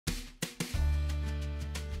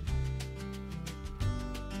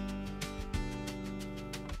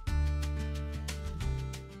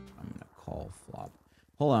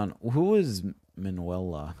Hold on. Who is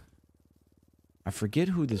Manuela? I forget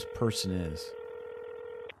who this person is.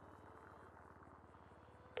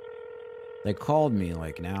 They called me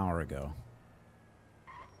like an hour ago.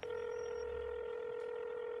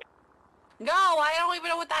 No, I don't even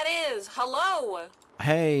know what that is. Hello?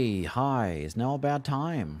 Hey, hi. Is now a bad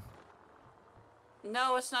time?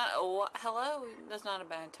 No, it's not. Oh, hello? That's not a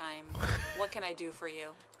bad time. What can I do for you?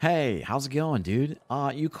 Hey, how's it going, dude?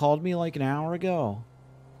 You called me like an hour ago.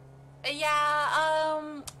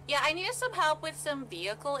 Yeah, I needed some help with some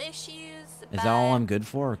vehicle issues. Is that all I'm good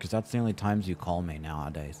for? Because that's the only times you call me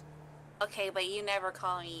nowadays. Okay, but you never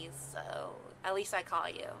call me, so at least I call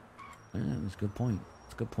you. Yeah, that's a good point.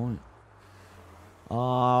 That's a good point.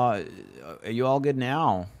 Are you all good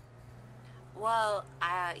now? Well,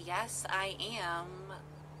 yes, I am.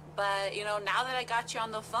 But, you know, now that I got you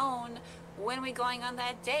on the phone, when are we going on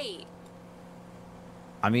that date?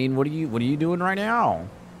 I mean, what are you doing right now?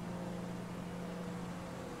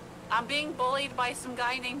 I'm being bullied by some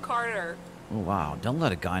guy named Carter. Oh, wow. Don't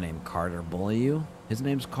let a guy named Carter bully you. His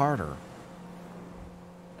name's Carter.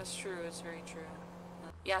 That's true. It's very true.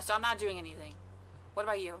 Yeah, so I'm not doing anything. What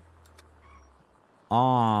about you?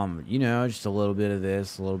 You know, just a little bit of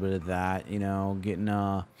this, a little bit of that, you know, getting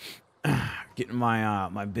getting my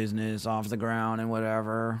my business off the ground and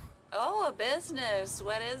whatever. Oh, a business.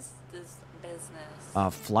 What is this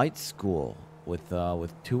business? Flight school with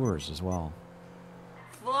tours as well.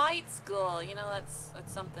 Flight school. You know, that's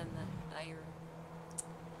something that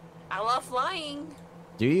I love flying.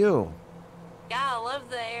 Do you? Yeah, I love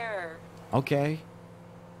the air. Okay.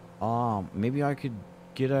 Maybe I could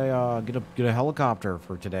get a helicopter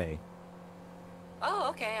for today. Oh,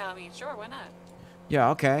 okay. I mean, sure, why not?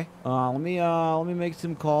 Yeah, okay. Let me make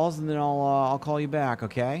some calls and then I'll call you back,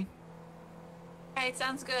 okay? Alright,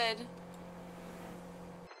 sounds good.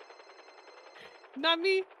 Not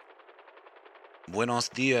me. Buenos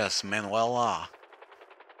dias, Manuela.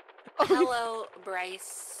 Hello,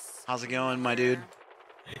 Bryce. How's it going, my dude?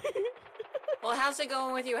 Well, how's it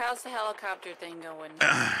going with you? How's the helicopter thing going?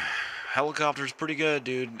 Helicopter's pretty good,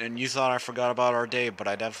 dude. And you thought I forgot about our date, but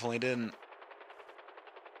I definitely didn't.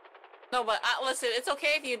 No, but listen, it's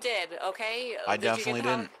okay if you did, okay? I definitely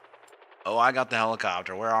didn't. Oh, I got the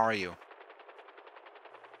helicopter. Where are you?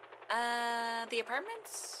 The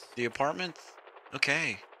apartments? The apartment?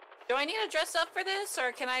 Okay. Do I need to dress up for this,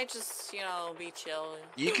 or can I just, you know, be chill?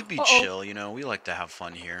 You could be chill, you know. We like to have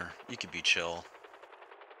fun here. You could be chill.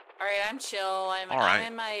 Alright, I'm chill. I'm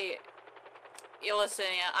in my... You listen,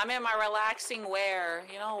 yeah, I'm in my relaxing wear,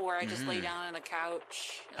 you know, where I just lay down on a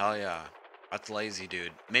couch. Hell yeah. That's lazy,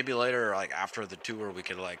 dude. Maybe later, like, after the tour, we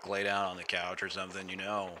could, like, lay down on the couch or something, you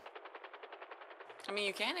know. I mean,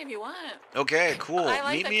 you can if you want. Okay, cool.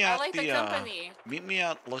 Meet me at the company. Meet me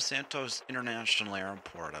at Los Santos International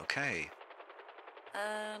Airport, okay?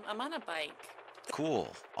 I'm on a bike. Cool.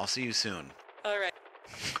 I'll see you soon. Alright.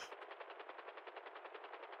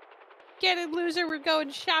 Get it, loser. We're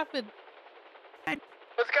going shopping.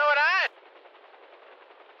 What's going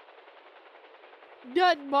on?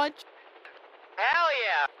 Not much. Hell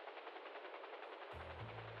yeah.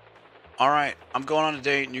 Alright, I'm going on a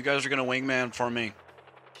date, and you guys are gonna wingman for me.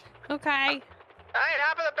 Okay. Alright,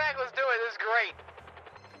 hop in the back. Let's do it. This is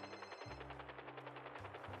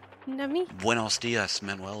great. Not me. Buenos dias,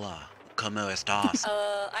 Manuela. ¿Cómo estás?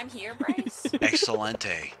 I'm here, Bryce.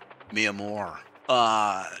 Excelente. Mi amor.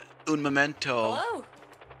 Un momento. Hello.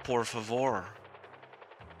 Por favor.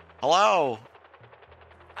 Hello.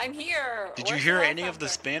 I'm here. Did you hear any of the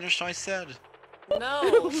Spanish I said?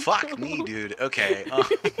 No. Fuck me, dude. Okay.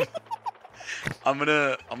 I'm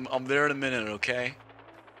there in a minute, okay?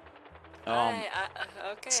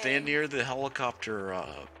 Okay. Stand near the helicopter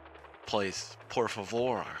place, por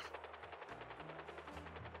favor.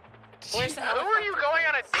 Where's the Who helicopter? are you going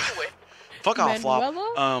on a date with? Fuck off, Flop.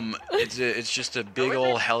 Manuela? It's just a big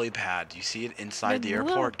old helipad. You see it inside the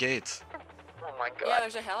Manuela? airport gates. Oh my god. Yeah,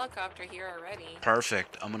 there's a helicopter here already.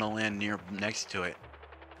 Perfect. I'm gonna land next to it.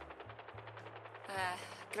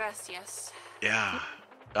 Gracias. Yeah.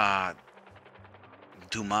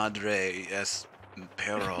 Tu madre es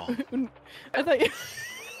perro. I thought you...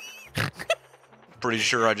 Pretty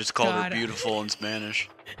sure I just called her God. beautiful in Spanish.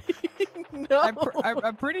 No.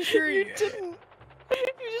 I'm pretty sure you didn't.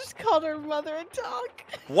 You just called her mother and talk.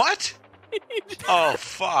 What? Oh,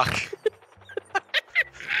 fuck.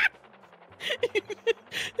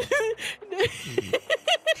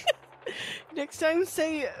 Next time,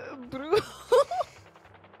 say bro.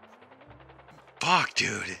 Fuck,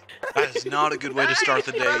 dude. That is not a good way to start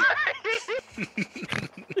the date. Is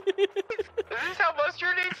this how most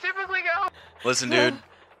your dates typically go? Listen, dude.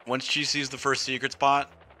 once she sees the first secret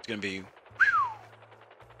spot, it's gonna be,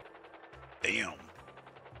 damn.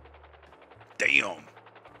 Damn.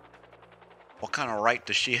 What kind of right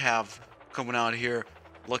does she have coming out here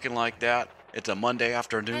looking like that? It's a Monday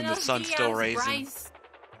afternoon, the sun's still raising. Bryce.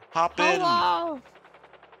 Hop in. Hello.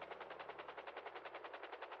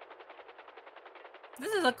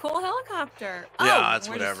 This is a cool helicopter. Yeah, it's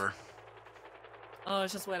we're whatever. Oh,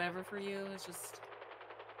 it's just whatever for you. It's just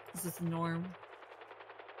this is the norm.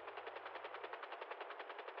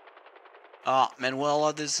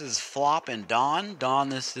 Manuela, this is Flop and Don. Don,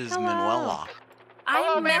 this is Hello. Manuela.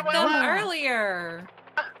 Hello, I met them Manuela. earlier.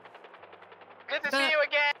 Good to see you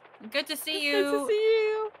again. Good to see Good to you. see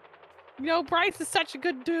you. You know, Bryce is such a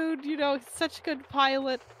good dude. You know, he's such a good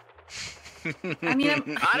pilot. I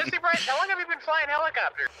mean, Honestly, Bryce, how long have you been flying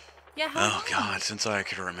helicopters? Yeah. How Oh long? God, since I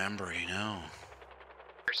could remember, you know.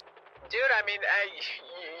 Dude, I mean,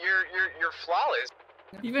 you're flawless.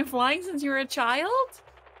 You've been flying since you were a child?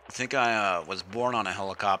 I think I was born on a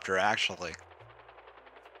helicopter, actually.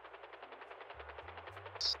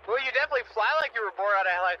 Well, you definitely fly like you were born on a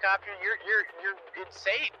helicopter. You're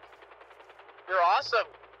insane. You're awesome.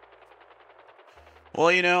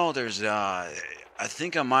 Well, you know, there's I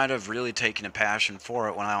think I might have really taken a passion for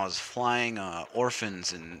it when I was flying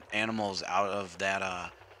orphans and animals out of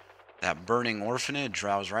that that burning orphanage.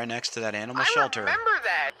 I was right next to that animal shelter. I remember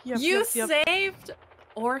that. Yep, You yep, yep. saved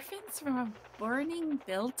orphans from a burning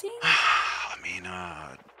building? I mean,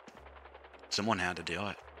 someone had to do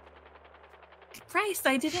it. Bryce,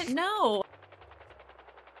 I didn't know.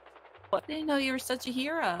 I didn't know you were such a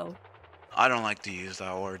hero. I don't like to use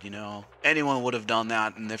that word, you know. Anyone would have done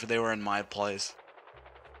that, and if they were in my place.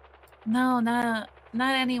 No, not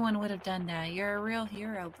anyone would have done that. You're a real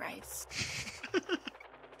hero, Bryce.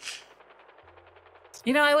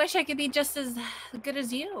 You know, I wish I could be just as good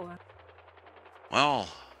as you. Well,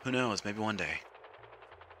 who knows? Maybe one day.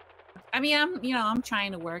 I mean, I'm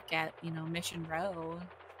trying to work at, Mission Row.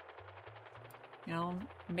 You know,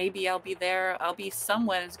 maybe I'll be there. I'll be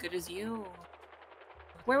somewhat as good as you.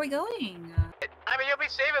 Where are we going? I mean, you'll be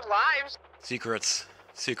saving lives. Secrets.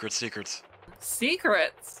 Secrets.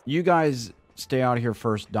 Secrets. You guys stay out here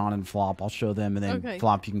first, Don and Flop. I'll show them, and then Okay.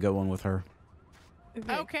 Flop, you can go in with her.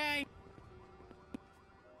 Okay.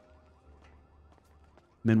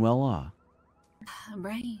 Manuela,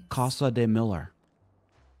 Bryce. Casa de Miller.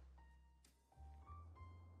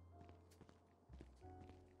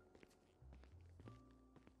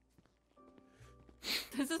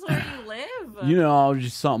 This is where you live. You know,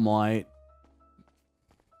 just something light.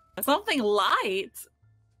 Something light.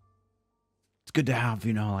 It's good to have,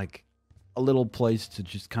 like a little place to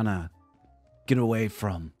just kind of get away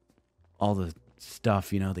from all the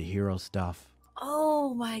stuff, the hero stuff.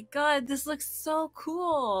 Oh my god, this looks so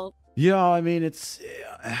cool. Yeah, I mean, it's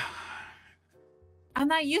I'm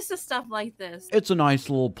not used to stuff like this. a nice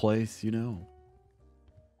little place,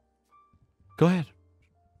 Go ahead.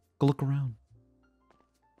 Go look around.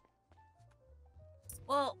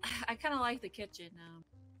 Well, I kind of like the kitchen.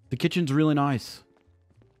 The kitchen's really nice.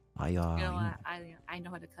 I I know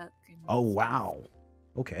how to cook. Oh, wow.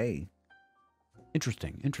 Okay.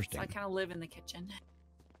 Interesting. So I kind of live in the kitchen.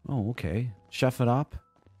 Oh, okay. Chef it up.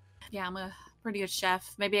 Yeah, I'm a pretty good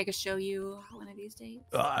chef. Maybe I could show you one of these days.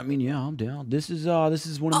 I mean, yeah, I'm down. This is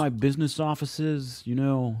one of my business offices,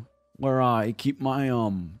 where I keep my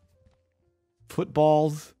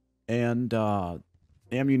footballs and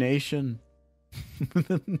ammunition.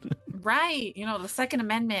 Right, the Second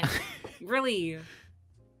Amendment. You're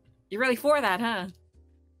really for that, huh?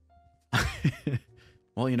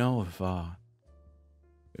 Well,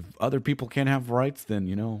 if other people can't have rights, then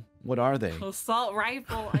what are they? Assault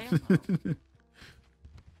rifle ammo.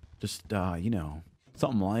 Just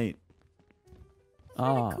something light.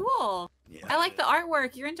 Pretty cool. Yeah. I like the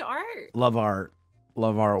artwork. You're into art. Love art.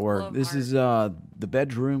 Love artwork. Love This art. is the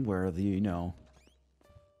bedroom where the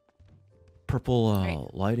purple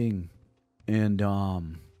Right. lighting and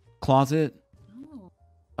closet,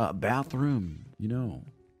 Oh. bathroom.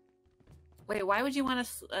 Wait, why would you want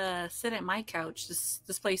to sit at my couch?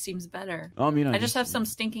 This place seems better. I mean, I just have some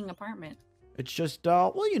stinking apartment. It's just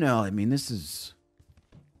well, I mean, it's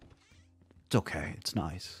okay. It's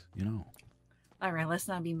nice, All right, let's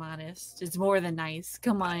not be modest. It's more than nice.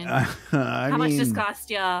 Come on. How How much does cost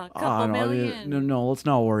ya? A couple million? No, let's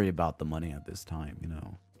not worry about the money at this time,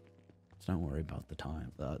 Let's not worry about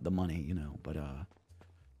the money, But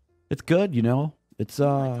it's good, It's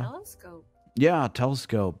A telescope. yeah,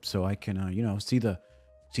 telescope, so I can see the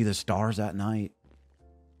stars at night,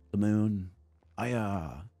 the moon.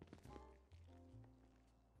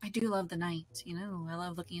 I do love the night, you know. I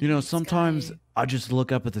love looking at You the know, night sometimes sky. I just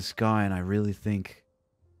look up at the sky and I really think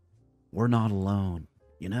we're not alone,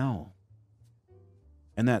 you know?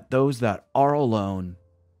 And that those that are alone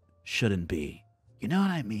shouldn't be. You know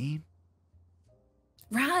what I mean?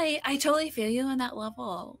 Right. I totally feel you on that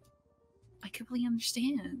level. I completely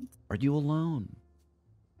understand. Are you alone?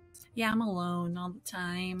 Yeah, I'm alone all the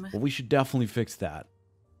time. Well, we should definitely fix that.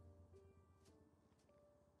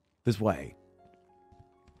 This way.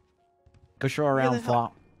 Go show around,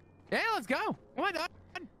 Flop. Yeah, let's go. Come on, Don.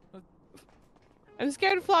 I'm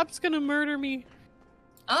scared Flop's gonna murder me.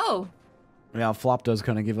 Oh. Yeah, Flop does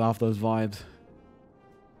kind of give off those vibes.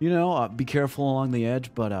 You know, be careful along the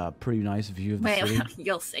edge, but pretty nice view of the city. Wait,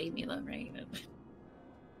 you'll save me though, right?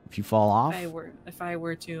 If you fall off, If I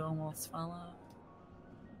were to almost fall off.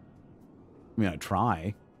 I mean, I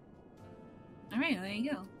try. All right, there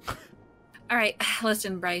you go. All right,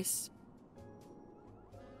 listen, Bryce.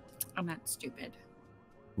 I'm not stupid.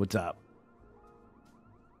 What's up?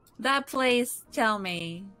 That place, tell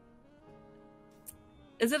me.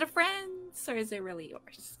 Is it a friend's or is it really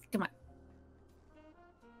yours? Come on.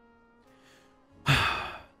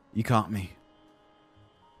 You caught me.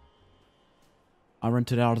 I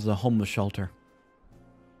rented out as a homeless shelter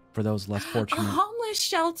for those less A fortunate. homeless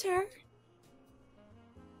shelter?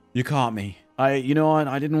 You caught me. You know what?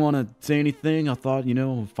 I didn't want to say anything. I thought, you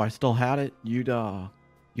know, if I still had it, you'd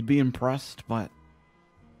be impressed. But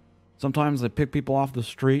sometimes I pick people off the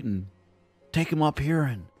street and take them up here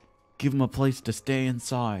and give them a place to stay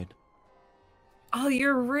inside. Oh,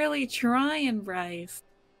 you're really trying, Bryce.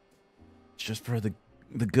 It's just for the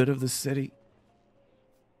good of the city.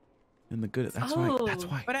 And the good. That's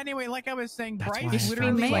why. But anyway, like I was saying, That's why Bryce I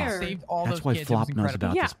literally found like, Flop. saved all That's those why kids. Flop It was knows incredible.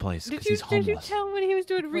 about Yeah. this place because Did he's you homeless. tell him when he was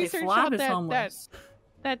doing Wait, research Flop about is homeless.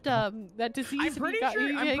 that disease? I'm and he pretty got- sure. I'm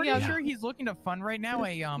yeah, pretty yeah. sure he's looking to fund right now.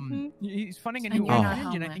 He's funding a And new you're not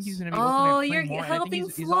orphanage, and I think homeless. he's going to be Oh, looking at you're putting more. And I think helping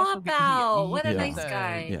he's also Flop getting- out. What a Yeah. nice has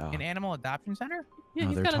guy. Yeah. An animal adoption center. Yeah, No,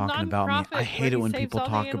 he's they're got a talking about me. I nonprofit hate where it he when saves people all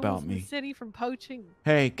the talk animals about in the me. city from poaching.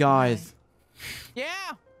 Hey, guys. Yeah.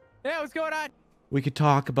 Yeah. What's going on? We could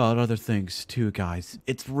talk about other things too, guys.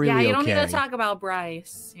 It's really Yeah, you okay. don't need to talk about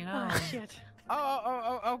Bryce, you know. Oh shit.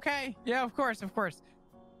 Okay. Yeah, of course.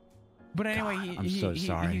 But anyway, God, I'm so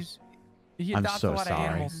sorry. He I'm adopts so a lot sorry. of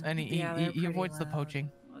animals, and Yeah, he they're pretty avoids the loud.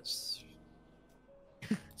 poaching. Let's-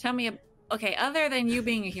 Tell me, okay, other than you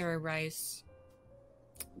being a hero, Bryce,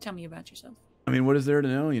 tell me about yourself. I mean, what is there to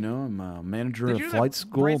know? You know, I'm a manager Did at you know flight that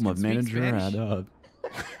school. Bryce I'm a can speak manager Spanish? at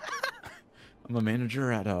I'm a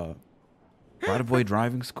manager at right-of-way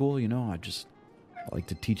driving school. You know, I like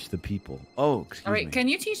to teach the people. Oh, excuse All right, me. can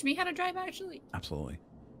you teach me how to drive, actually? Absolutely.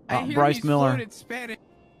 I hear Bryce he's Miller. fluent in Spanish.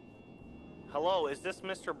 Hello, is this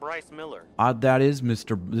Mr. Bryce Miller?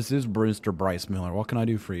 This is Mr. Bryce Miller. What can I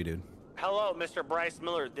do for you, dude? Hello, Mr. Bryce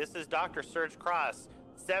Miller. This is Dr. Serge Cross,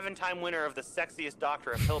 7-time winner of the Sexiest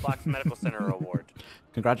Doctor of Pillbox Medical Center Award.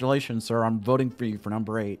 Congratulations, sir. I'm voting for you for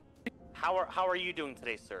number 8. How are you doing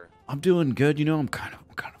today, sir? I'm doing good. You know, I'm kind of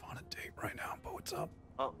on a date right now. But what's up?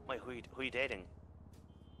 Oh, wait, who you dating?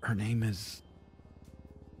 Her name is.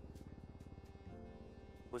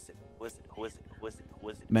 Who is it?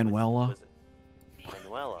 Manuela. Who is it?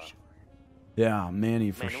 Manuela. Yeah,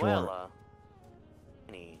 Manny for short. Manuela.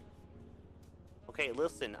 Manny. Okay,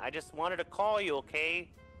 listen, I just wanted to call you, okay?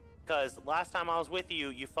 Because last time I was with you,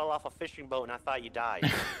 you fell off a fishing boat and I thought you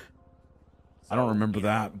died. I don't remember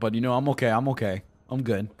that, but you know, I'm okay. I'm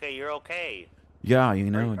good. Okay, you're okay. Yeah, you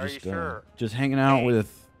know, Are you sure? just hanging out Hey.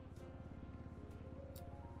 with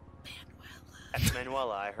That's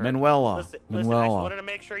Manuela, I heard. Manuela. Listen, I Manuela. just wanted to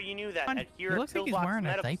make sure you knew that He at here at looks like he's Pillbox wearing a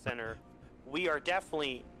Medical diaper. Center, we are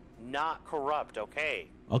definitely not corrupt, okay?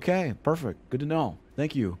 Okay, perfect. Good to know.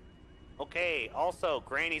 Thank you. Okay, also,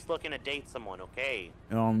 Granny's looking to date someone, okay?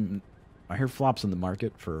 I hear Flop's in the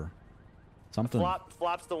market for something.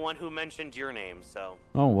 Flop's the one who mentioned your name, so.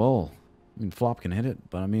 Oh, well, I mean, Flop can hit it,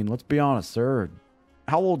 but I mean, let's be honest, sir.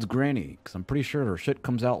 How old's Granny? Because I'm pretty sure her shit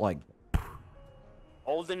comes out like...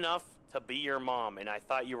 Old enough to be your mom, and I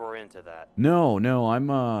thought you were into that. No,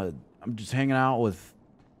 I'm just hanging out with...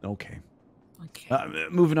 Okay. Okay.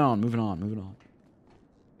 Moving on.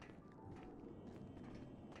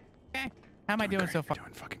 Okay. How am I doing so far? You're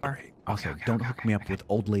doing fucking great. Also, don't hook me up with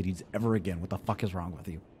old ladies ever again. What the fuck is wrong with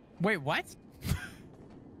you? Wait, what?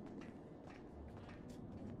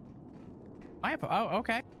 Oh,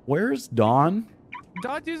 okay. Where's Dawn?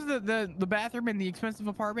 Dog uses the bathroom in the expensive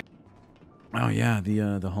apartment. Oh yeah,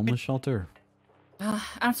 the homeless shelter.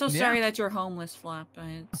 I'm so Yeah. sorry that you're homeless, Flop.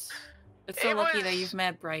 It's so It lucky was- that you've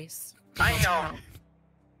met Bryce. I know.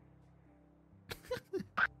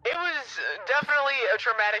 It was It's definitely a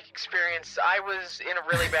traumatic experience. I was in a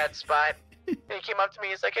really bad spot. He came up to me,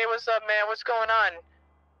 he's like, hey, what's up, man? What's going on?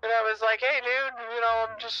 And I was like, hey, dude,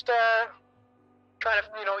 I'm just trying to,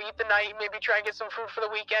 eat the night, maybe try and get some food for the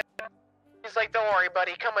weekend. He's like, don't worry,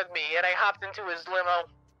 buddy, come with me. And I hopped into his limo,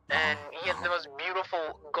 and he had the most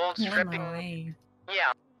beautiful gold stripping.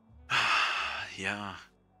 Yeah. Yeah.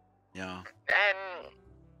 And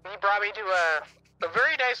he brought me to a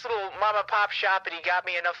very nice little mom and pop shop, and he got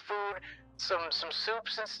me enough food, some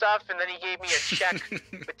soups and stuff, and then he gave me a check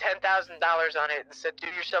with $10,000 on it and said, do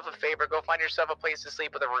yourself a favor, go find yourself a place to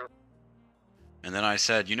sleep with a roof. And then I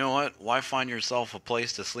said, you know what? Why find yourself a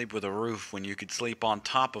place to sleep with a roof when you could sleep on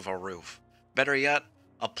top of a roof? Better yet,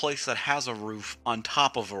 a place that has a roof on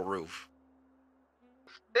top of a roof.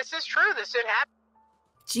 This is true. This did happen.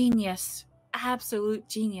 Genius. Absolute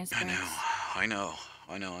genius, Bryce. I know.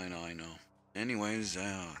 Anyways,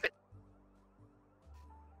 I'm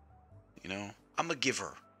a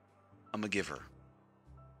giver.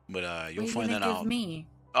 But you'll find that out. Give me?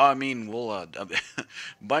 I mean, we'll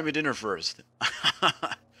buy me dinner first.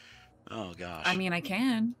 Oh gosh. I mean, I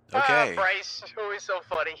can. Okay. Bryce, always so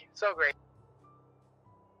funny, so great.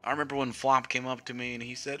 I remember when Flop came up to me and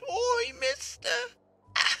he said, "Oi, mister.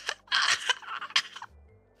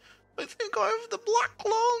 I think I have the black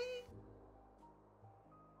lung."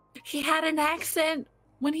 He had an accent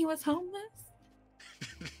when he was homeless.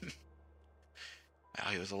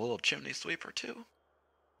 Well, he was a little chimney sweeper too.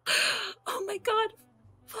 Oh my god.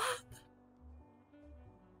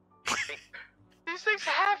 These things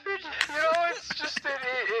happen, it's just,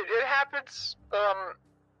 it happens,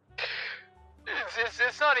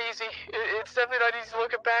 it's not easy. It's definitely not easy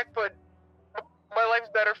looking back, but my life's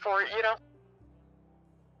better for it,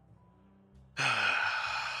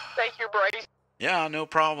 Thank you, Bryce. Yeah, no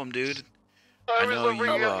problem, dude. I know remember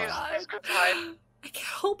you, you have these good times. I can't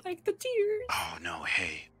hold back the tears. Oh, no,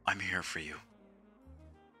 hey, I'm here for you.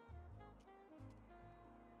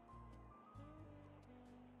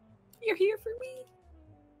 You're here for me.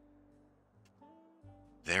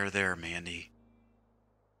 There, Mandy.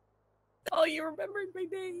 Oh, you remembered my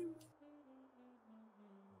name.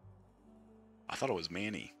 I thought it was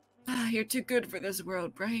Manny. You're too good for this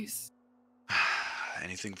world, Bryce.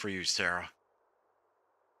 Anything for you, Sarah.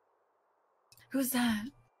 Who's that?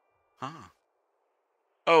 Huh.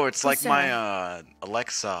 Oh, it's like Sarah? my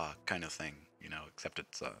Alexa kind of thing, except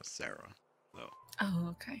it's Sarah. So.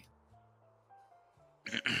 Oh, okay.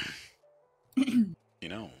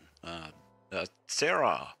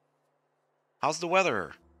 Sarah, how's the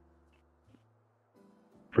weather?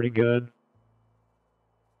 Pretty good.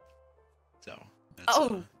 So.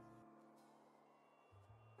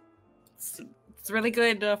 It's really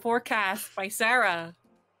good forecast by Sarah.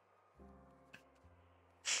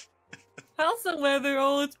 How's the weather?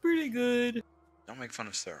 Oh, it's pretty good. Don't make fun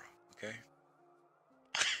of Sarah, okay?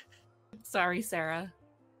 Sorry, Sarah.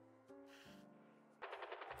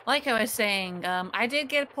 Like I was saying, I did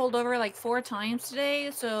get pulled over like 4 times today,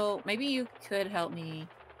 so maybe you could help me.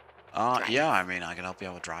 Yeah, I mean, I can help you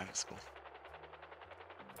out with driving school.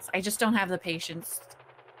 I just don't have the patience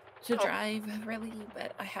to drive, really,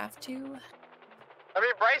 but I have to. I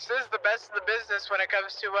mean, Bryce, this is the best in the business when it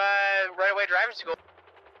comes to right-away driving school.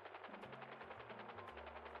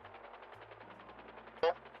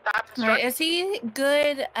 Right, is he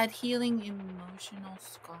good at healing emotional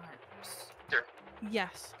scars?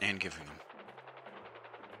 Yes. And giving them.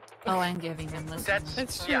 Oh, and giving them. Listen.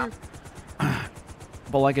 That's true. Yeah.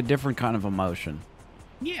 But like a different kind of emotion.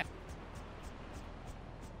 Yeah.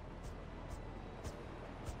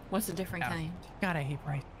 What's a different kind? God, I hate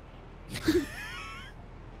Bryce.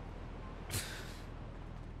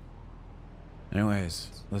 Anyways,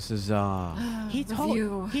 this is He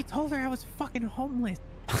told her I was fucking homeless.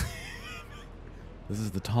 this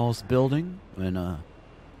is the tallest building in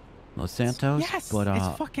Los Santos. Yes, but it's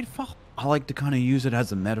fucking fall. I like to kind of use it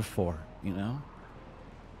as a metaphor,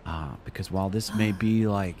 because while this may be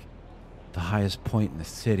like the highest point in the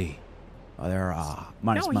city, there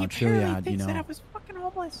minus Mount Chiliad, That I was fucking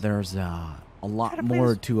homeless. there's a lot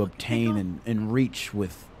more to obtain and reach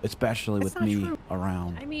with, especially with me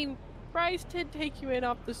around. I mean, Bryce did take you in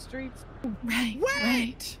off the streets. Right.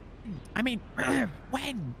 Right. I mean,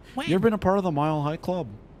 when? You ever been a part of the Mile High Club?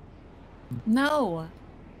 No.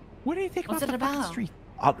 What do you think What's about it the fucking about? street?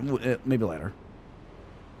 Maybe later.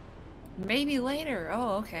 Maybe later.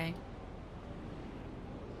 Oh, okay.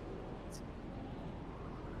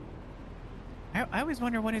 I always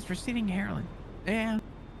wonder when his receding hairline. Yeah.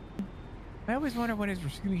 I always wonder when his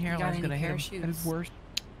receding hairline is any going to hit him parachutes? at his worst.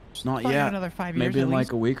 Not Probably yet. Another 5 years. Maybe at in like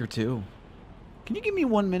least. a week or two. Can you give me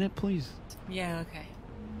 1 minute, please? Yeah, okay.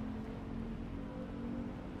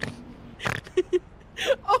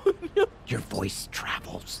 Your voice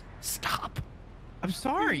travels. Stop. I'm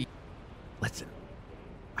sorry. Listen,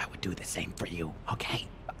 I would do the same for you, okay?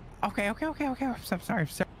 Okay. I'm sorry.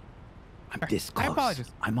 I'm this close. I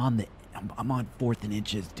apologize. I'm on 4th and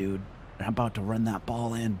inches, dude. And I'm about to run that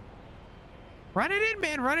ball in. Run it in,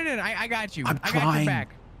 man. Run it in. I got you. I'm I trying, got your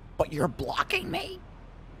back. but you're blocking me.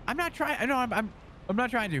 I'm not trying. No, I'm not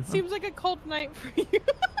trying to. Seems like a cold night for you.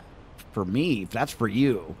 For me, that's for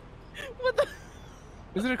you. What the?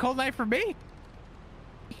 Is it a cold night for me?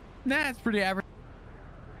 Nah, it's pretty average.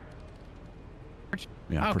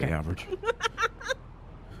 Yeah, Okay. pretty average.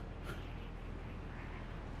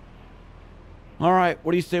 All right,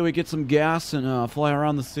 what do you say we get some gas and fly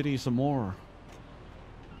around the city some more?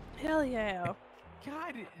 Hell yeah.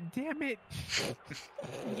 God damn it.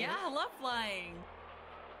 Yeah, I love flying.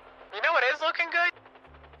 You know what is looking good?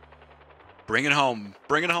 Bring it home.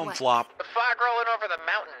 Bring it home, What? Flop. The fog rolling over the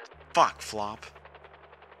mountains. Fuck, Flop.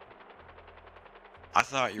 I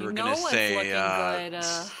thought you were know gonna what's say. looking good,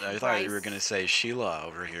 I thought you were Bryce. gonna say Sheila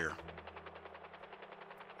over here.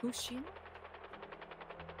 Who's she?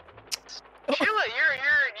 Sheila,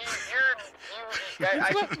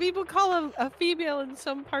 It's what people call a female in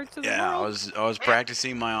some parts of the Yeah, world. I was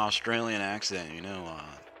practicing my Australian accent.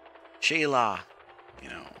 Sheila.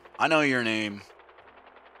 I know your name.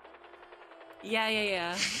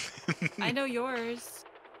 Yeah. I know yours.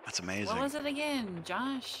 That's amazing. What was it again,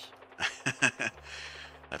 Josh?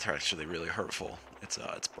 That's actually really hurtful. It's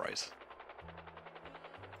Bryce.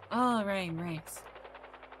 Oh, right.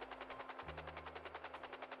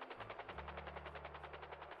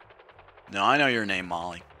 No, I know your name,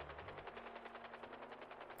 Molly.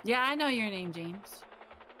 Yeah, I know your name, James.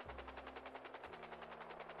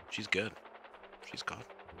 She's good. She's good.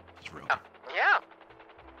 She's real good. yeah.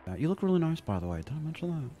 You look really nice, by the way. Did I mention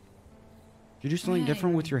that? Did you do something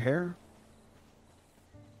different with your hair?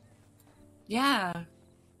 Yeah,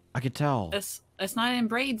 I could tell. it's not in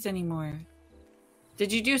braids anymore.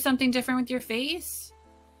 Did you do something different with your face?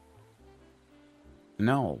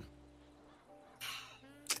 No.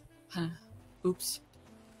 Huh. Oops.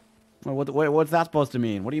 Well, what's that supposed to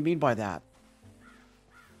mean? What do you mean by that?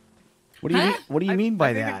 What do you Huh? mean? What do you mean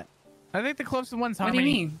by that? I think the closest one's What do you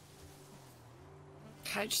Harmony. mean?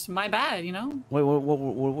 Just my bad, you know? Wait, what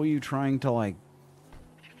were you trying to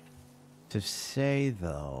to say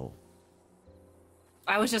though?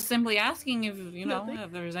 I was just simply asking if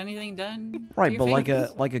if there was anything done. to Right, your but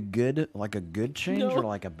face. like a good change No. or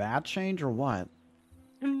like a bad change or what?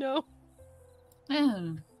 No.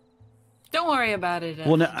 Yeah. Don't worry about it.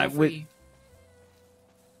 Well, no, Jeffrey.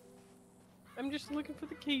 I'm just looking for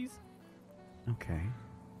the keys. Okay.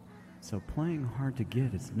 So playing hard to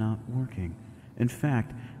get is not working. In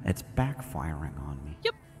fact, it's backfiring on me.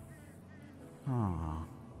 Yep. Aw.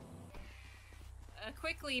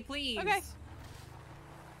 Quickly, please. Okay.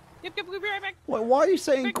 Yep, we'll be right back. Why are you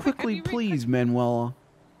saying Quick, quickly, I'll be right please, Manuela?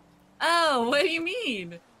 Oh, what do you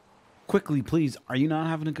mean? Quickly, please. Are you not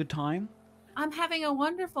having a good time? I'm having a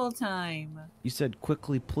wonderful time. You said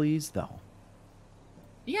quickly, please, though.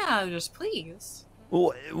 Yeah, just please.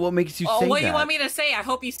 Well, what makes you Oh, say what do that? you want me to say? I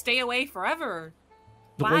hope you stay away forever.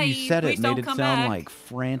 The Bye. way you said Please it don't made it come sound back. like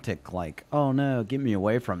frantic, like, oh no, get me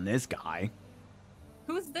away from this guy.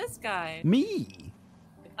 Who's this guy? Me.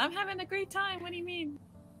 I'm having a great time. What do you mean?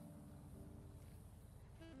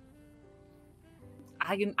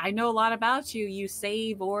 I know a lot about you. You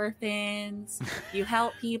save orphans. You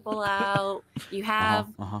help people out. You have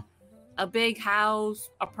a big house,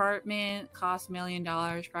 apartment, costs $1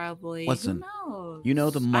 million probably. Listen, Who knows? you know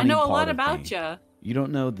the money I know a part lot of about me. you. You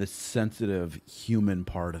don't know the sensitive human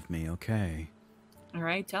part of me, okay? All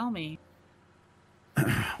right, tell me.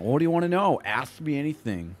 What do you want to know? Ask me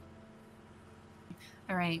anything.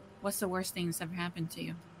 All right, what's the worst thing that's ever happened to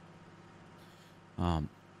you?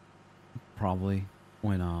 Probably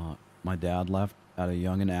when my dad left at a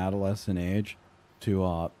young and adolescent age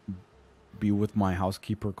to be with my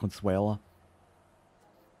housekeeper Consuela.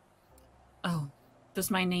 Oh, does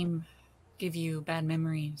my name give you bad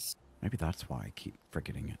memories? Maybe that's why I keep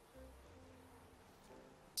forgetting it.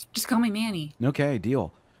 Just call me Manny. Okay,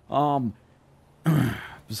 deal.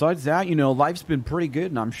 Besides that, life's been pretty good,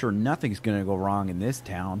 and I'm sure nothing's gonna go wrong in this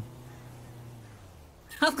town.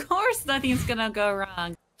 Of course nothing's gonna go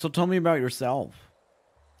wrong. So tell me about yourself.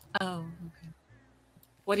 Oh, okay.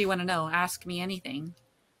 What do you want to know? Ask me anything.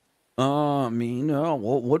 What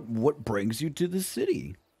brings you to the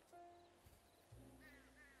city?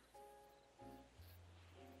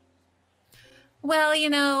 Well,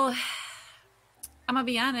 I'm gonna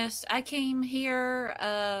be honest. I came here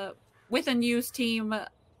with a news team.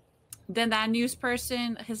 Then that news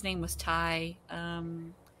person, his name was Ty.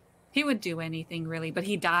 He would do anything really, but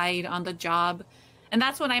he died on the job. And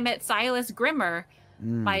that's when I met Silas Grimmer,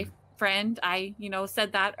 my friend. I,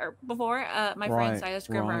 said that before. My friend Silas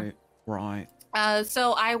Grimmer. Right.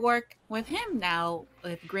 So I work with him now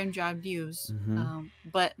with Grim Job News. Mm-hmm.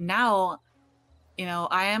 But now,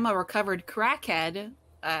 I am a recovered crackhead.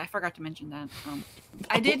 I forgot to mention that.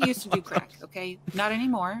 I did used to do crack, okay? Not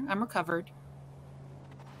anymore. I'm recovered.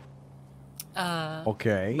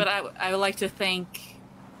 Okay. But I would like to thank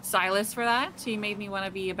Silas for that. He made me want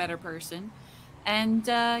to be a better person. And,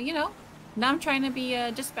 now I'm trying to be a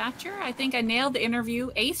dispatcher. I think I nailed the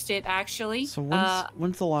interview. Aced it, actually. So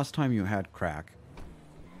when's the last time you had crack?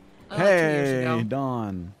 2 years Hey, ago.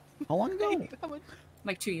 Don. How long ago?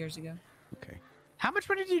 Like 2 years ago. Okay. How much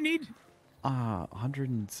money do you need?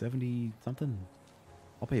 170 something.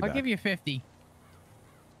 I'll pay you I'll back. give you 50.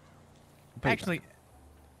 I'll pay you Actually, back.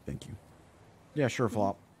 Thank you. Yeah, sure,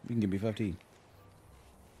 Flop. You can give me 50.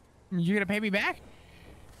 you gonna pay me back?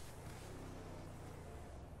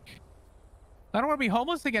 I don't want to be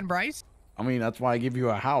homeless again, Bryce. I mean, that's why I give you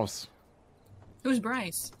a house. Who's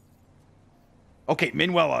Bryce? Okay,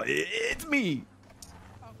 Manuela, it's me.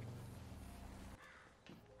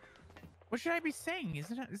 What should I be saying? Is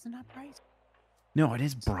it not Bryce? No, it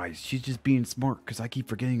is Bryce. She's just being smart because I keep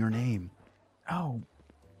forgetting her name. Oh.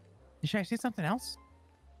 Should I say something else?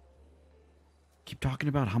 Keep talking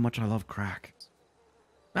about how much I love crack.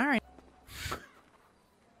 All right.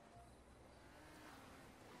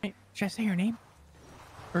 Hey, should I say your name?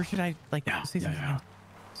 Or should I, say something else?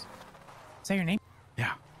 Say your name?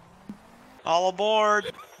 Yeah. All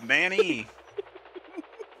aboard, Manny.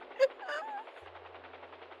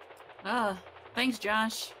 Thanks,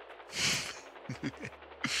 Josh.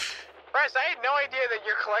 Bryce, I had no idea that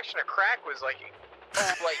your collection of crack was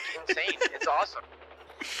insane. It's awesome.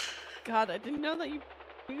 God, I didn't know that you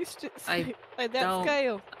used it I at that don't-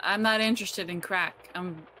 scale. I'm not interested in crack. Oh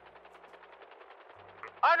no,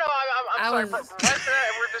 I'm sorry. Bryce and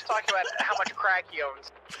I, we're just talking about how much crack he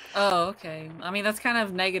owns. Oh, okay. I mean, that's kind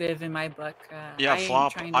of negative in my book. Yeah, I ain't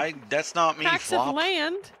Flop. trying to- That's not me, Cracks Flop. of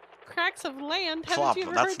land. Cracks of land. Haven't Flop, you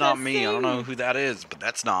ever that's heard not that me. I don't know saying? who that is, but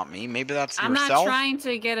that's not me. Maybe that's I'm yourself. not trying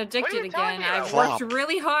to get addicted you talking again. about? I've Flop. worked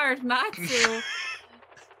really hard not to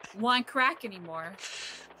want crack anymore.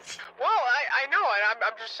 Well, I know, and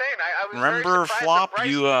I'm just saying. I was very Remember, surprised Flop? that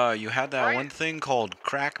Bryce, You had that Bryce- one thing called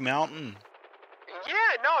Crack Mountain. Yeah,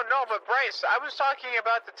 no, but Bryce, I was talking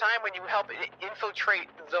about the time when you helped infiltrate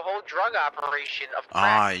the whole drug operation of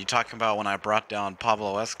crack. You talking about when I brought down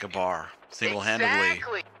Pablo Escobar single-handedly?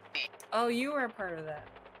 Exactly. Oh, you were a part of that.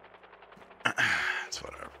 It's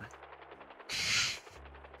whatever.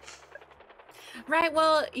 Right,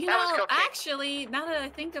 well, That was cocaine. actually, now that I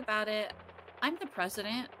think about it, I'm the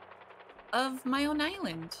president of my own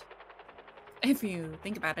island. If you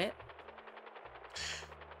think about it.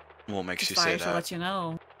 What makes Just you thought say I should that? let you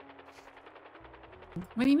know.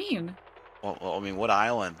 What do you mean? Well, I mean, what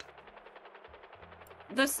island?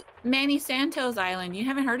 This Manny Santos Island. You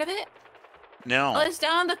haven't heard of it? No. Oh, it's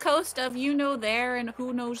down the coast of you know there and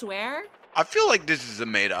who knows where. I feel like this is a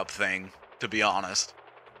made-up thing, to be honest.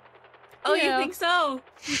 Oh, Yeah. you think so?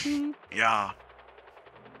 Mhm. Yeah.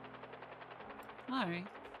 All right.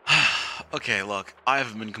 Okay, look, I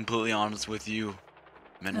have been completely honest with you,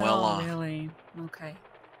 Manuela. Oh, really? Okay.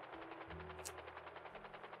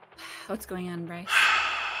 What's going on, Bryce? Oh.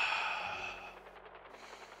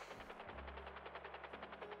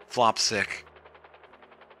 Flop sick.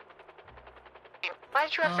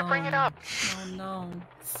 Why'd you have to bring it up? Oh no.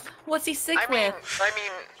 What's he sick I mean, with?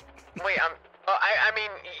 wait, I mean,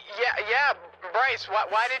 yeah, Bryce,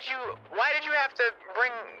 why did you have to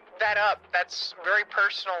bring that up? That's very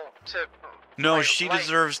personal to. No, my she life.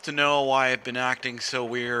 deserves to know why I've been acting so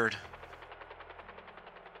weird.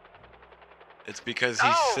 It's because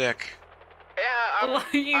he's Oh. sick. Yeah, Why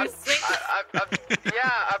are you I'm, sick?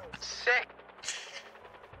 I'm sick.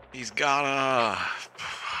 He's got a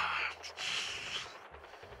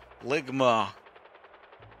ligma.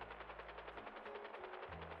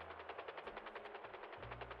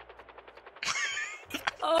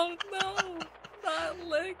 Oh no, not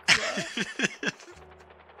Ligma.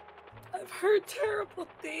 I've heard terrible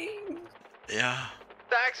things. Yeah.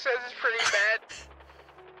 Zach says it's pretty bad.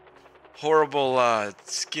 Horrible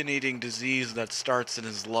skin-eating disease that starts in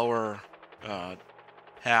his lower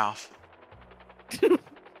half.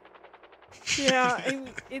 Yeah,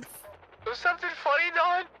 it's There's something funny,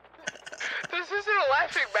 Don? This isn't a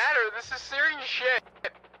laughing matter. This is serious shit.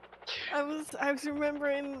 I was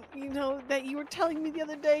remembering, that you were telling me the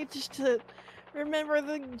other day just to Remember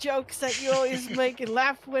the jokes that you always make and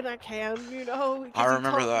laugh when I can, you know? 'cause I you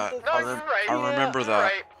remember told me that. the- No, you're right. I remember You're that.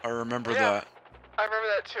 right. I remember Yeah. that. I remember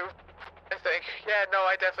that too. I think. Yeah, no,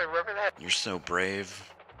 I definitely remember that. You're so brave.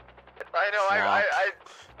 I know.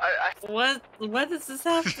 What does this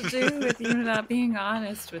have to do with you not being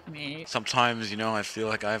honest with me? Sometimes, you know, I feel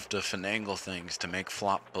like I have to finagle things to make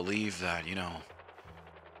Flop believe that, you know,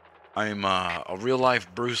 I'm a real-life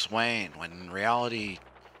Bruce Wayne, when in reality,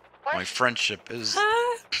 What? my friendship is...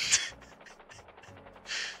 Huh?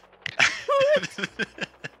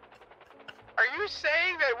 Are you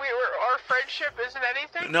saying that our friendship isn't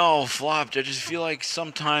anything? No, Flop, I just feel like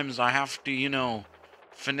sometimes I have to, you know,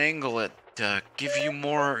 finagle it to give you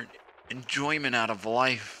more enjoyment out of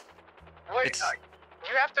life. Wait, It's...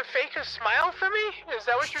 you have to fake a smile for me? Is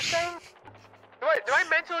that what you're saying? Do I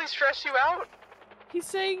mentally stress you out? He's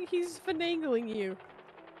saying he's finagling you.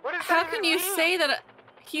 What does How that can even you mean? say that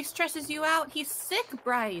he stresses you out? He's sick,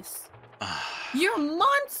 Bryce. You're a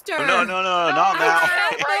monster. No, not I now. I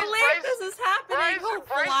can't Bryce, believe Bryce, this is happening. Bryce, Oh,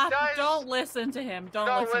 Bryce Flop, does- don't listen to him. Don't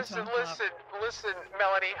No, listen to him. listen,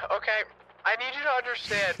 Melanie, okay? I need you to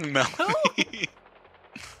understand. Melanie.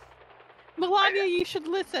 Melania, you should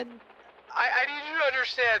listen. I need you to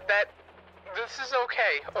understand that this is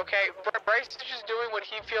okay, okay? Bryce is just doing what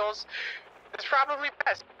he feels is probably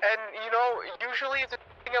best. And, you know, usually the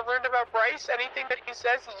thing I've learned about Bryce, anything that he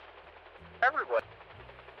says is everyone.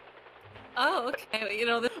 Oh, okay. Well, you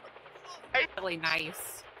know, this is really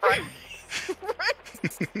nice. Bryce.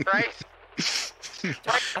 Bryce. Bryce,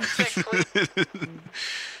 I'm sick, please.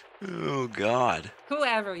 Oh, God.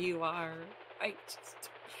 Whoever you are, I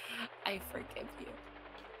forgive you.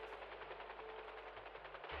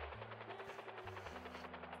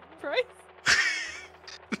 Bryce?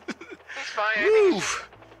 It's fine. I Woo. think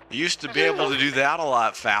You used to be able to do that a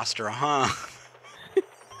lot faster, huh?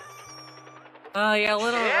 Oh, you're a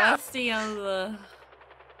little Yeah. rusty on the...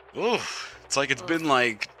 Oof. It's like it's been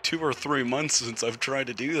like 2 or 3 months since I've tried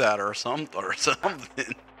to do that or something.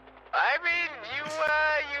 I mean, you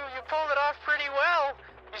pulled it off pretty well.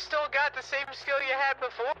 You still got the same skill you had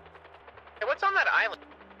before. Hey, what's on that island?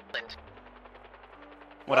 What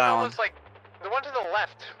One island? was like the one to the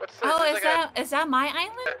left. What's the? Oh, there's is like that is that my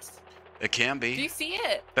island? It can Do you be. see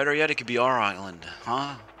it? Better yet, it could be our island,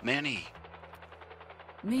 huh, Manny?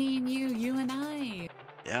 Me and you and I.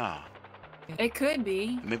 Yeah. It could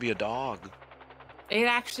be. Maybe a dog. It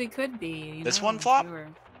actually could be. You This know, one, Flop? sure.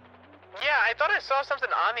 Yeah, I thought I saw something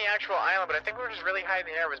on the actual island, but I think we were just really high in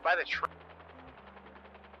the air. It was by the tree.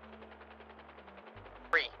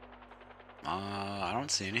 I don't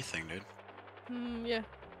see anything, dude. Yeah.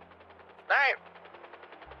 Alright.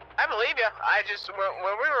 I believe you. I just, when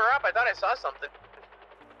we were up, I thought I saw something.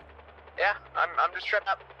 Yeah, I'm just tripped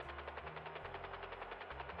up.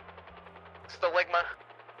 It's the ligma.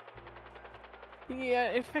 Yeah,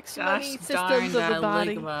 it affects Gosh many darn systems of that the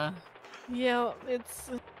body. ligma. Yeah, it's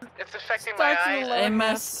It's affecting my starts in eyes. the lower It half,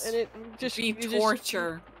 must and it just be you just-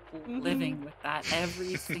 torture Mhm. living with that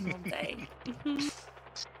every single day. Mhm.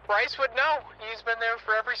 Bryce would know. He's been there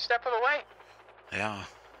for every step of the way. Yeah.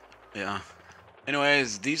 Yeah.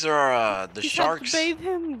 Anyways, these are the You just have to sharks bathe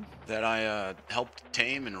him. that I helped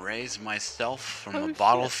tame and raise myself from Oh, a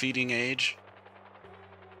bottle shit. feeding age.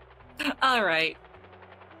 All right.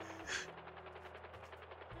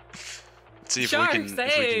 Let's see if Sharks, we can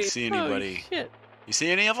hey. see Oh, anybody. shit. You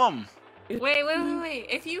see any of them? Wait.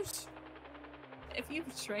 If you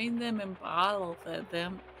train them and bottle fed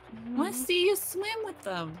them, I want to see you swim with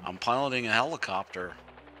them. I'm piloting a helicopter.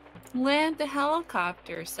 Land the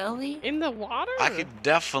helicopter, Sully. In the water? I could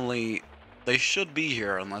definitely. They should be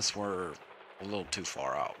here unless we're a little too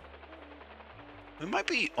far out. It might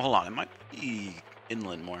be. Hold on. It might be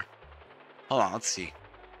inland more. Hold on. Let's see.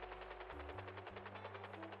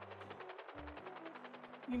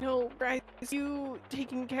 You know, Bryce, you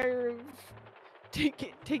taking care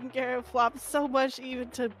of Flop so much, even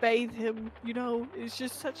to bathe him. You know, it's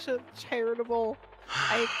just such a charitable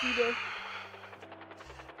idea.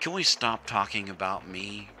 Can we stop talking about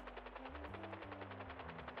me?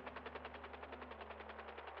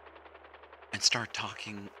 And start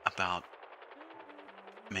talking about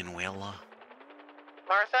Manuela?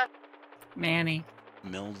 Martha? Manny.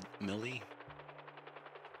 Millie?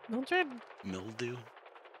 Mildred? Mildew?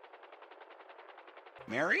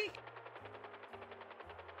 Mary?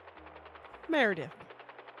 Meredith.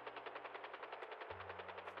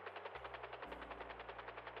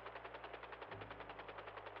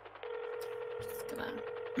 Just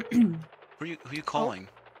gonna. Who you calling?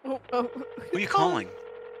 Oh, Who you calling?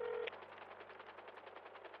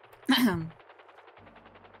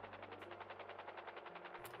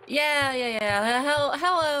 Yeah.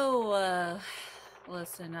 Hello.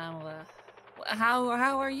 Listen,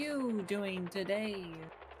 how are you doing today?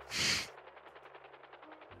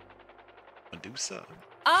 Medusa.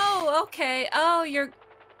 Oh, okay. Oh, you're.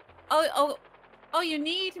 Oh, you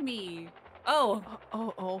need me. Oh.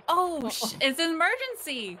 It's an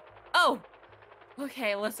emergency. Oh.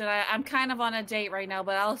 Okay, listen, I'm kind of on a date right now,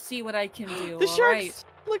 but I'll see what I can do. The all sharks! Right?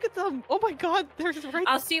 Look at them! Oh my god, there's right.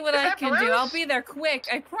 I'll see what Is I that can do. I'll Bruce? be there quick.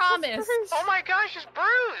 I promise. Oh my gosh, it's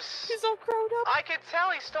Bruce! He's all grown up. I can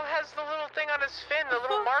tell he still has the little thing on his fin, the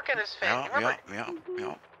little mark on his fin.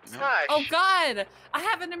 Yeah. Gosh. Oh God, I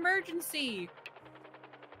have an emergency.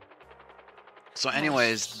 So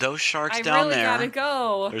anyways, those sharks I down really there, gotta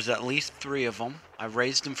go. there's at least 3 of them. I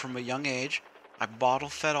raised them from a young age. I bottle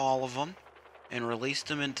fed all of them and released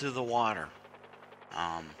them into the water.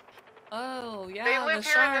 Oh yeah, They live the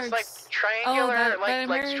here sharks. in this like triangular that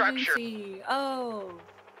like structure. emergency. Oh.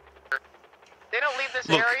 They don't leave this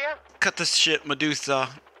Look. area. Cut this shit, Medusa.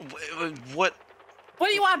 What? What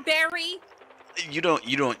do you want, Barry?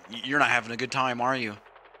 You're not having a good time, are you?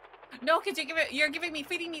 No, because you're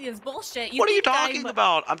feeding me this bullshit. What are you think that talking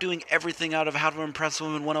about? I'm doing everything out of How to Impress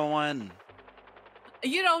Women 101.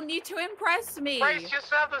 You don't need to impress me. Bryce, you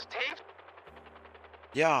still have those tapes?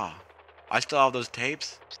 Yeah. I still have those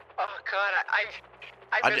tapes. Oh god,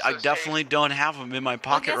 I miss I those definitely don't have them in my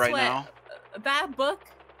pocket guess right what? now. That book,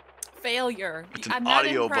 failure. It's an I'm not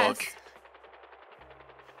audio impressed. book.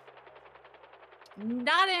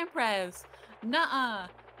 Not impressed. Nuh-uh.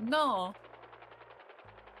 No.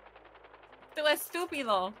 Tú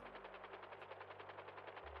estúpido.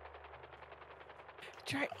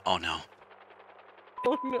 Try. Oh no.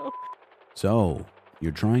 Oh no. So,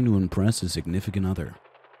 you're trying to impress a significant other.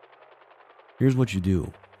 Here's what you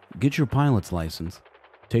do. Get your pilot's license.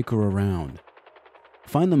 Take her around.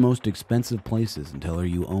 Find the most expensive places and tell her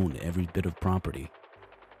you own every bit of property.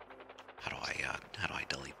 How do I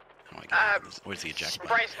delete? How do I get where's the eject tapes.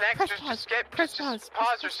 button? Bryce, next, Press just pause. skip. Press Just pause.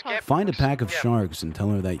 pause or Press skip. Find a pack of Yeah. sharks and tell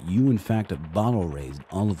her that you in fact bottle raised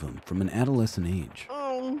all of them from an adolescent age.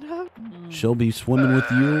 Oh no. She'll be swimming with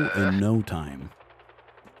you in no time.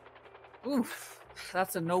 Oof.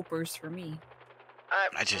 That's a nopers for me.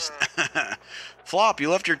 I just Flop, you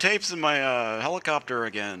left your tapes in my helicopter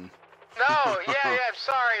again. No, yeah, I'm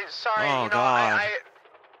sorry. Oh, you know, God.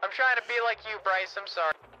 I'm trying to be like you, Bryce. I'm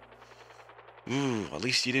sorry. Ooh, at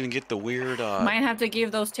least you didn't get the weird Might have to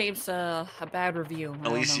give those tapes a bad review.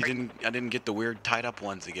 at least I didn't get the weird tied up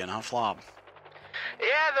ones again, huh, Flop?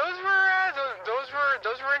 Yeah, those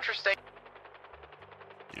were interesting.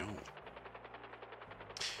 You know.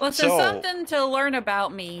 Listen, So- something to learn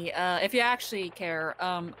about me, if you actually care.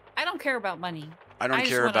 I don't care about money. I don't I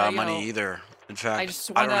just care wanna, about you money know, either. In fact,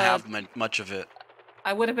 just I don't wanna- have much of it.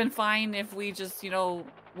 I would have been fine if we just,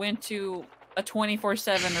 went to a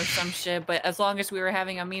 24/7 or some shit, but as long as we were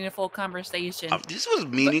having a meaningful conversation. This was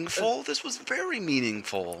meaningful. This was very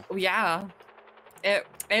meaningful. Yeah. It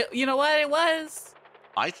you know what it was?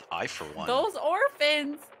 I for one. Those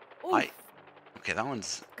orphans. Oof. Okay, that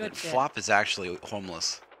one's Good shit. Flop is actually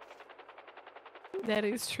homeless. That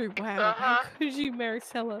is true. Wow. Uh-huh. How could you,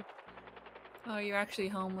 Maricela? Oh, you're actually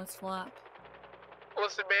homeless, Flop.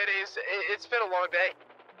 Listen, man, it's been a long day.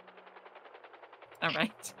 All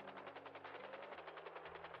right.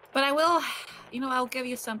 But I will, I'll give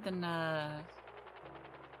you something,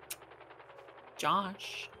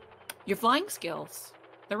 Josh. Your flying skills,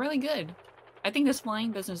 they're really good. I think this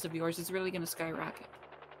flying business of yours is really going to skyrocket.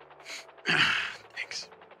 Thanks.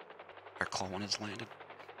 Our claw one has landed.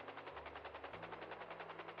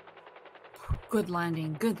 Good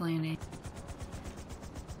landing, good landing.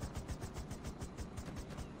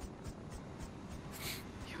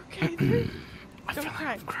 You okay? There? I feel Don't like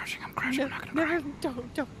cry. I'm crashing. I'm crashing. I'm not gonna No, cry.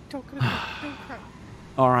 don't cry. Don't cry.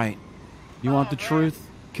 All right. You want the man. truth?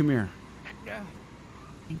 Come here. Yeah.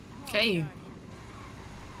 Okay.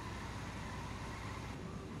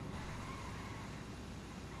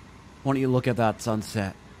 Why don't you look at that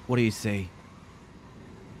sunset? What do you see?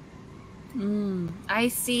 I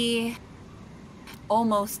see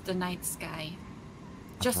almost the night sky.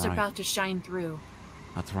 That's Just right. about to shine through.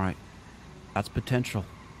 That's right. That's potential.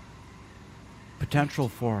 Potential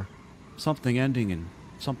for something ending and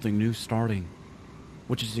something new starting,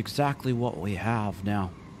 which is exactly what we have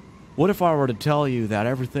now. What if I were to tell you that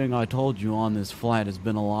everything I told you on this flight has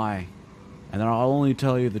been a lie, and that I'll only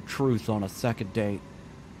tell you the truth on a second date?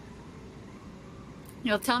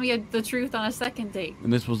 You'll tell me the truth on a second date.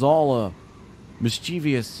 And this was all a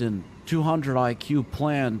mischievous and 200 IQ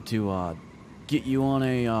plan to get you on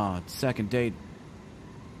a second date.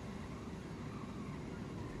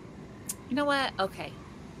 You know what? Okay.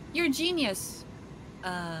 You're a genius.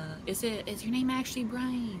 Is your name actually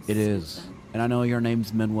Bryce? It is. And I know your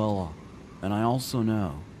name's Manuela. And I also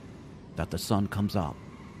know that the sun comes up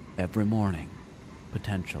every morning,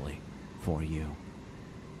 potentially, for you.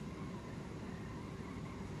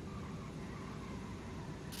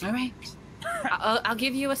 All right. I'll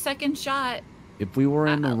give you a second shot. If we were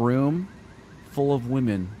in a room full of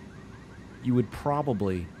women, you would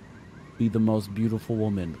probably be the most beautiful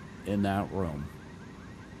woman in that room.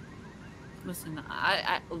 Listen,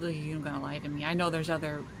 you're gonna lie to me. I know there's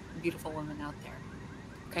other beautiful women out there.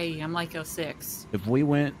 Okay, I'm like 06. If we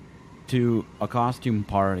went to a costume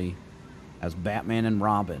party as Batman and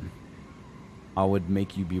Robin, I would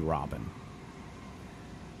make you be Robin.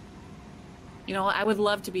 You know, I would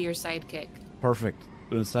love to be your sidekick. Perfect.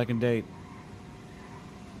 For the second date.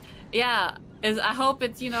 Yeah, I hope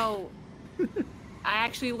it's, I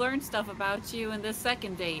actually learned stuff about you in this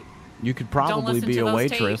second date. You could probably be a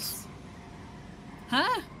waitress. Tapes.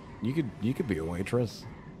 Huh? You could be a waitress.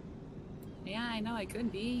 Yeah, I know I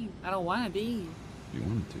could be. I don't want to be. You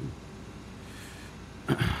wanted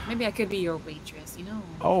to. Maybe I could be your waitress,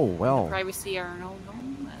 Oh, well. Privacy or no.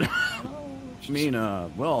 I mean,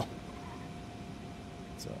 well.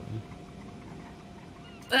 So.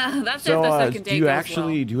 That's if the second date goes well.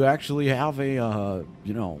 Do you actually have a,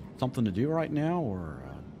 something to do right now, or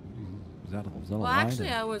is that well, actually,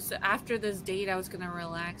 after this date, I was gonna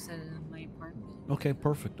relax at my apartment. Okay,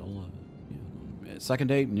 perfect. I'll, second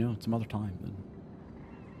date, some other time then.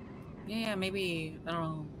 Yeah, maybe, I don't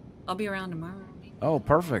know. I'll be around tomorrow. Maybe. Oh,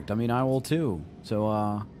 perfect. I mean, I will too. So,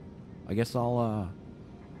 I guess I'll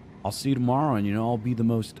see you tomorrow, and I'll be the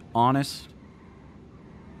most honest.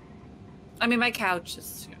 I mean, my couch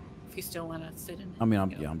is, if you still want to sit in it. I mean,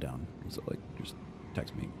 I'm down. So, just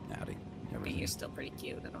text me, Addie. I mean, you're still pretty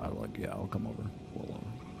cute. I'll come over.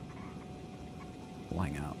 We'll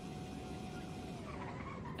hang out.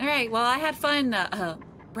 All right. Well, I had fun,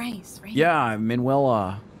 Bryce, right? Yeah,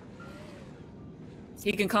 Manuela.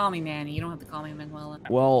 You can call me Manny. You don't have to call me Manuela.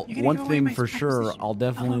 Well, one thing for sure, I'll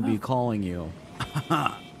definitely be calling you.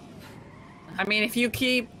 I mean, if you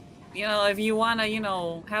keep, if you want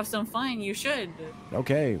to, have some fun, you should.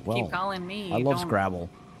 Okay, well. Keep calling me. I love Scrabble.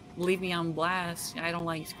 Leave me on blast. I don't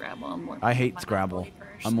like Scrabble. I hate Scrabble.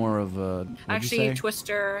 I'm more of a... Actually,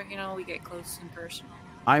 Twister, we get close and personal.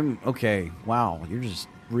 I'm... Okay, wow. You're just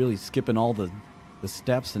really skipping all the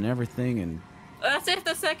steps and everything, and... That's if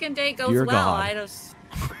the second date goes Dear well. God. I just...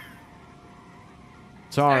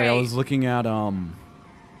 Sorry, I was looking at,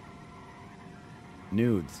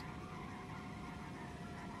 nudes.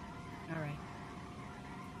 All right.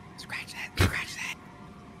 Scratch that.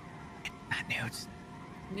 Not nudes.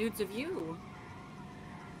 Nudes of you.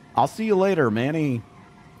 I'll see you later, Manny.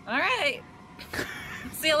 All right.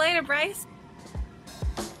 See you later, Bryce.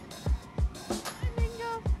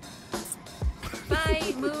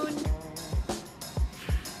 Bye, Moon.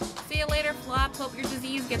 See you later, Flop. Hope your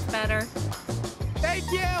disease gets better. Thank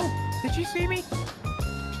you. Did you see me?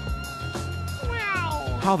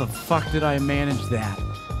 Wow. How the fuck did I manage that?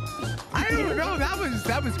 I don't know.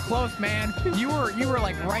 That was close, man. You were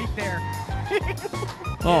like right there.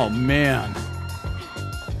 Oh man.